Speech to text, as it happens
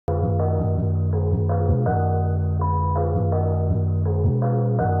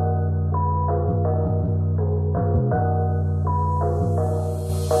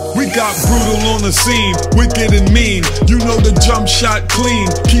got brutal on the scene, wicked and mean. You know the jump shot clean,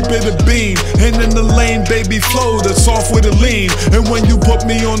 keep it a beam. And in the lane, baby flow, that's off with a lean. And when you put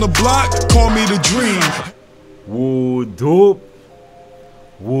me on the block, call me the dream. Woo dope,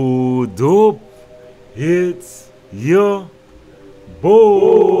 woo dope. It's your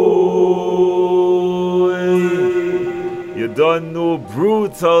boy. You don't know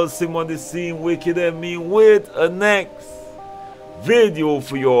Brutal, Sim on the scene, wicked and mean, with a next video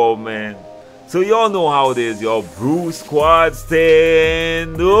for y'all, man. So y'all know how it is, y'all. Brew Squad,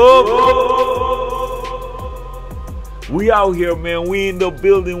 stand up. We out here, man. We in the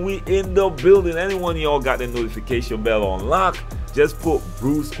building. We in the building. Anyone of y'all got the notification bell on lock, just put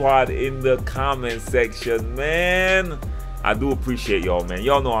Brew Squad in the comment section, man. I do appreciate y'all, man.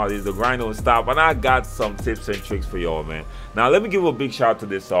 Y'all know how it is. The grind don't stop. And I got some tips and tricks for y'all, man. Now, let me give a big shout out to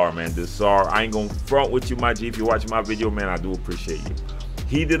this SAR, man. This SAR, I ain't gonna front with you, my G. If you're watching my video, man, I do appreciate you.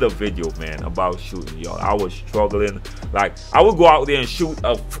 He did a video, man, about shooting, y'all. I was struggling. Like, I would go out there and shoot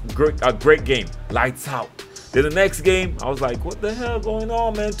a great game. Lights out. Then the next game, I was like, what the hell going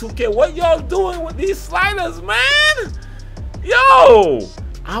on, man? 2K, what y'all doing with these sliders, man? Yo,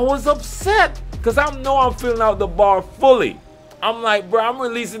 I was upset. Because I know I'm filling out the bar fully. I'm like, bro, I'm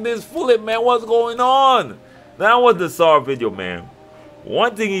releasing this fully, man. What's going on? That was the SAR video, man.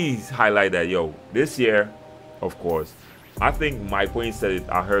 One thing he's highlighted that, yo, this year, of course, I think Mike Wayne said it.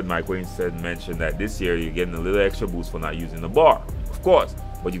 I heard Mike Wayne mention that this year you're getting a little extra boost for not using the bar. Of course.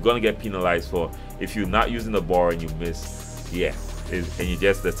 But you're going to get penalized for if you're not using the bar and you miss. Yeah. And you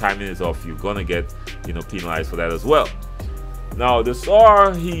just, the timing is off. You're going to get, you know, penalized for that as well. Now, the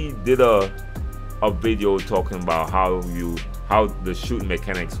SAR, he did a video talking about how the shooting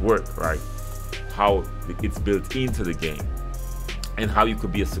mechanics work, right? How it's built into the game and how you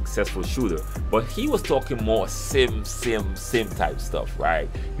could be a successful shooter. But he was talking more sim type stuff, right?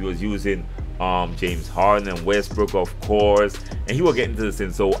 He was using James Harden and Westbrook, of course, and he was getting to the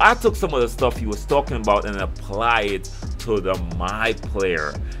sim. So I took some of the stuff he was talking about and apply it to the my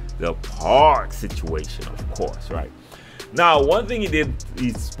player, the park situation, of course, right? Now, one thing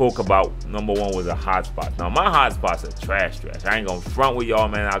he spoke about, number one, was a hotspot. Now, my hotspots are trash. I ain't gonna front with y'all,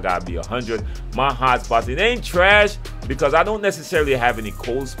 man. I gotta be 100. My hotspots, it ain't trash because I don't necessarily have any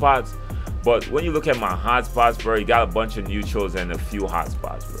cold spots. But when you look at my hotspots, bro, you got a bunch of neutrals and a few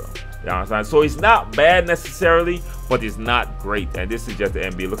hotspots, bro. You understand? So it's not bad necessarily, but it's not great. And this is just the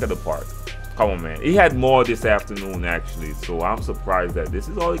NBA. Look at the park. Come on, man. He had more this afternoon, actually, so I'm surprised that this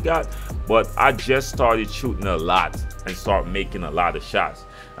is all he got. But I just started shooting a lot and start making a lot of shots.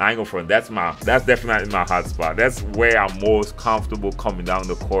 I ain't gonna front. That's definitely my hot spot. That's where I'm most comfortable coming down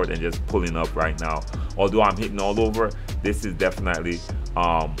the court and just pulling up right now. Although I'm hitting all over, this is definitely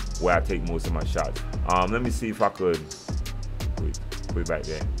where I take most of my shots. Let me see if I could put it back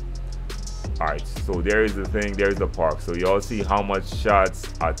there. Alright, so there is the thing, there's the park. So y'all see how much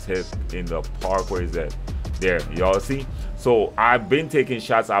shots I took in the park. Where is that? There, y'all see? So I've been taking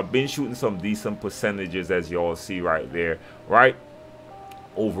shots. I've been shooting some decent percentages, as y'all see right there, right?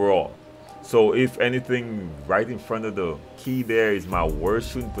 Overall. So if anything, right in front of the key there is my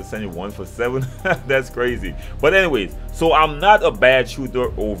worst shooting percentage, 1 for 7. That's crazy. But anyways, so I'm not a bad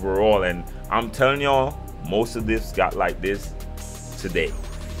shooter overall, and I'm telling y'all, most of this got like this today.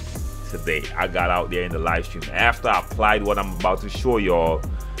 I got out there in the live stream after I applied what I'm about to show y'all.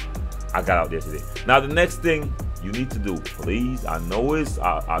 I got out there today. Now the next thing you need to do, please, I know it's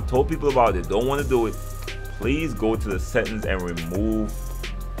I told people about it, don't want to do it. Please go to the settings and remove,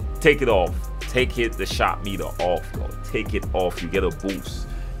 take it off, the shot meter off, yo. Take it off. You get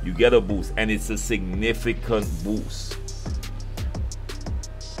a boost, and it's a significant boost.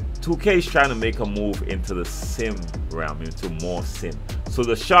 2K is trying to make a move into the sim realm, into more sim. So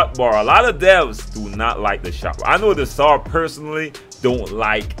the shot bar, a lot of devs do not like the shot bar. I know the SAR personally don't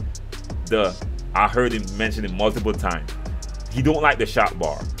like the, I heard him mention it multiple times. He don't like the shot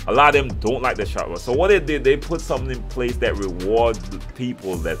bar. A lot of them don't like the shot bar. So what they did, they put something in place that rewards the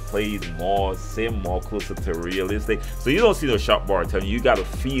people that plays more sim, more closer to realistic. So you don't see the shot bar telling you, you gotta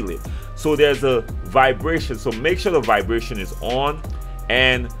feel it. So there's a vibration. So make sure the vibration is on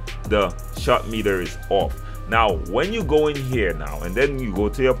and the shot meter is off. Now, when you go in here now, and then you go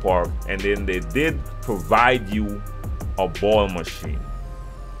to your park, and then they did provide you a ball machine,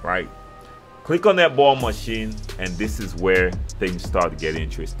 right? Click on that ball machine, and this is where things start to get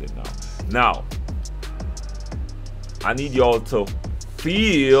interesting now. I need y'all to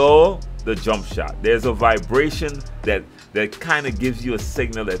feel the jump shot. There's a vibration that kind of gives you a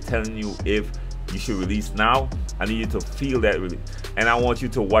signal that's telling you if you should release now. I need you to feel that release. And I want you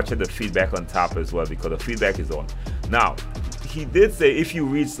to watch the feedback on top as well, because the feedback is on. Now, he did say if you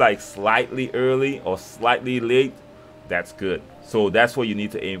reach like slightly early or slightly late, that's good. So that's what you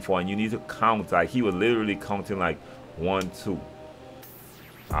need to aim for, and you need to count. Like he was literally counting like 1, 2.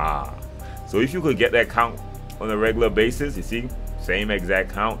 So if you could get that count on a regular basis, you see, same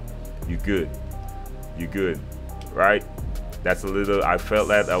exact count, you good. You good, right? That's a little, I felt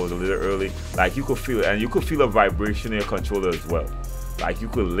that was a little early. Like you could feel it, and you could feel a vibration in your controller as well. Like you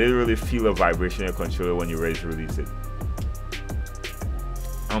could literally feel a vibration in your controller when you're ready to release it.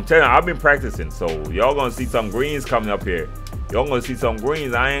 I'm telling you, I've been practicing, so y'all gonna see some greens coming up here. Y'all gonna see some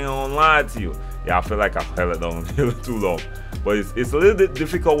greens. I ain't gonna lie to you. Yeah, I feel like I held it on a little too long. But it's a little bit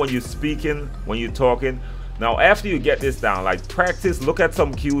difficult when you're speaking, when you're talking. Now, after you get this down, like practice, look at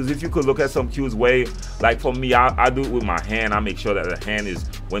some cues. If you could look at some cues like for me, I do it with my hand. I make sure that the hand is,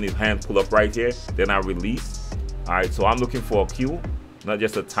 when the hand pull up right here, then I release. All right, so I'm looking for a cue, not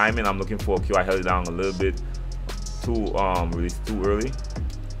just a timing. I'm looking for a cue. I held it down a little bit too, released too early.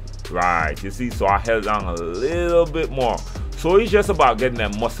 Right, you see, so I held it down a little bit more. So it's just about getting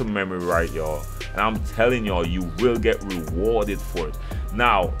that muscle memory right, y'all. And I'm telling y'all, you will get rewarded for it.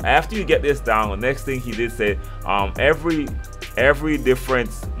 Now, after you get this down, the next thing he did say, every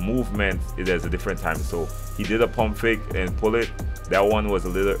different movement there's a different time. So he did a pump fake and pull it. That one was a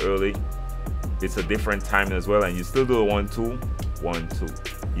little early. It's a different time as well, and you still do the 1, 2, 1, 2.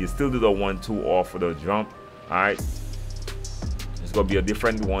 You still do the 1, 2 off of the jump. All right. It's gonna be a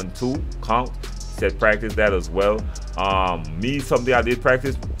different 1, 2 count. He said practice that as well. Something I did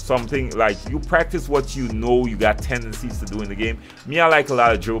practice, something like you practice what you know you got tendencies to do in the game. Me, I like a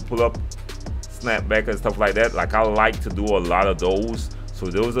lot of dribble pull up, snap back and stuff like that. Like I like to do a lot of those. So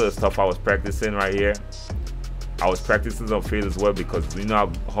those are the stuff I was practicing right here. I was practicing some fades as well, because you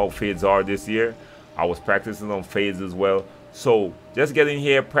know how fades are this year. I was practicing on fades as well. So just get in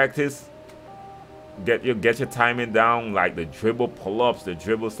here, practice, get your timing down, like the dribble pull-ups, the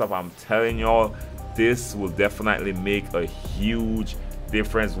dribble stuff. I'm telling y'all, this will definitely make a huge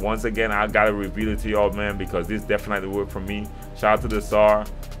difference. Once again, I gotta reveal it to y'all, man, because this definitely worked for me. Shout out to the SAR.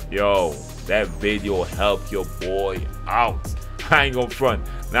 Yo, that video helped your boy out. I ain't gonna front.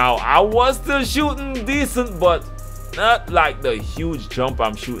 Now, I was still shooting decent, but not like the huge jump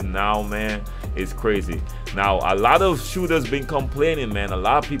I'm shooting now, man. It's crazy. Now, a lot of shooters been complaining, man. A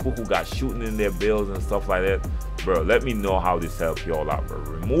lot of people who got shooting in their builds and stuff like that. Bro, let me know how this helps y'all out, bro.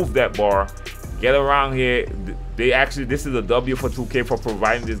 Remove that bar. Get around here. This is a W for 2K for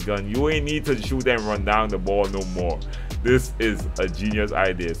providing this gun. You ain't need to shoot and run down the ball no more. This is a genius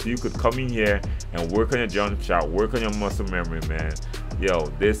idea. So you could come in here and work on your jump shot, work on your muscle memory, man. Yo,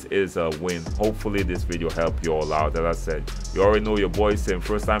 this is a win. Hopefully this video helped you all out. As I said, you already know your boy Sim,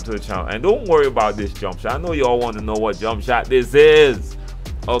 first time to the channel, and don't worry about this jump shot. I know you all want to know what jump shot this is.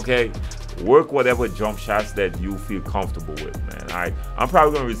 Okay, work whatever jump shots that you feel comfortable with, man. All right, I'm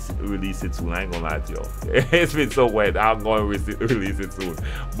probably gonna release it soon. I ain't gonna lie to y'all. It's been so wet. I'm gonna release it soon.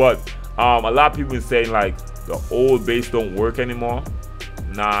 But a lot of people been saying like the old base don't work anymore.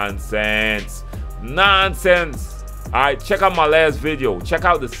 Nonsense. All right, check out my last video. Check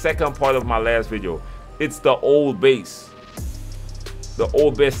out the second part of my last video. It's the old base. The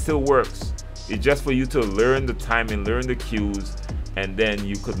old base still works. It's just for you to learn the timing, learn the cues, and then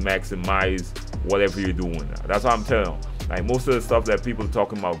you could maximize whatever you're doing. That's what I'm telling you. Like most of the stuff that people are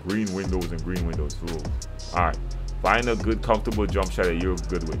talking about, green windows and green windows rules. All right, find a good, comfortable jump shot that you're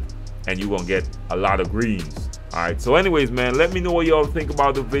good with, and you're gonna get a lot of greens. All right, so anyways, man, let me know what y'all think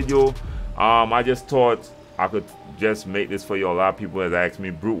about the video. I just thought I could just make this for you. A lot of people have asked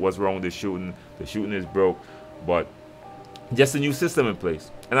me, Brute, what's wrong with the shooting? The shooting is broke, but just a new system in place.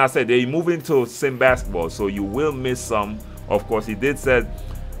 And I said they moving to sim basketball, so you will miss some. Of course, he did said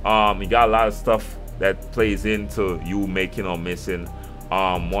he got a lot of stuff that plays into you making or missing.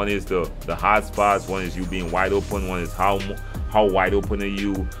 One is the hot spots, one is you being wide open, one is how wide open are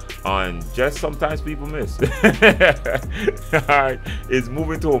you, and just sometimes people miss. Alright, it's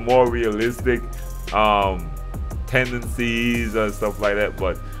moving to a more realistic tendencies and stuff like that,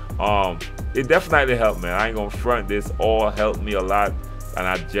 but it definitely helped, man. I ain't gonna front, this all helped me a lot, and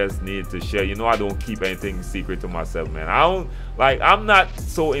I just need to share. You know, I don't keep anything secret to myself, man. I'm not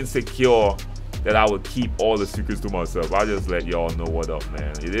so insecure that I would keep all the secrets to myself. I just let y'all know what up,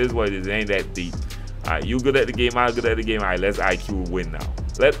 man. It is what it is. It ain't that deep. All right, you good at the game, I'm good at the game. All right, let's IQ win now.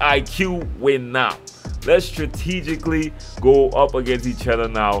 Let IQ win now. Let's strategically go up against each other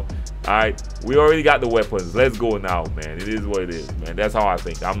now. All right, we already got the weapons. Let's go now, man. It is what it is, man. That's how I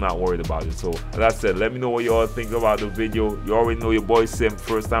think. I'm not worried about it. So as I said, let me know what y'all think about the video. You already know your boy Sim,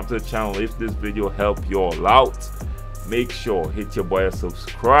 first time to the channel. If this video helped y'all out, make sure hit your boy a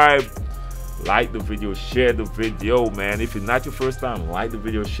subscribe, Like the video, share the video, man. If it's not your first time, like the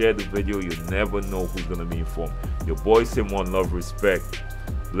video, share the video. You never know who's gonna be informed. Your boy Sim, one love, respect.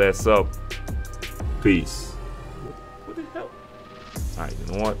 Bless up. Peace. What the hell? Alright, you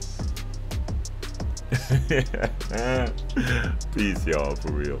know what? Peace, y'all,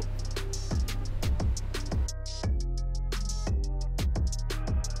 for real.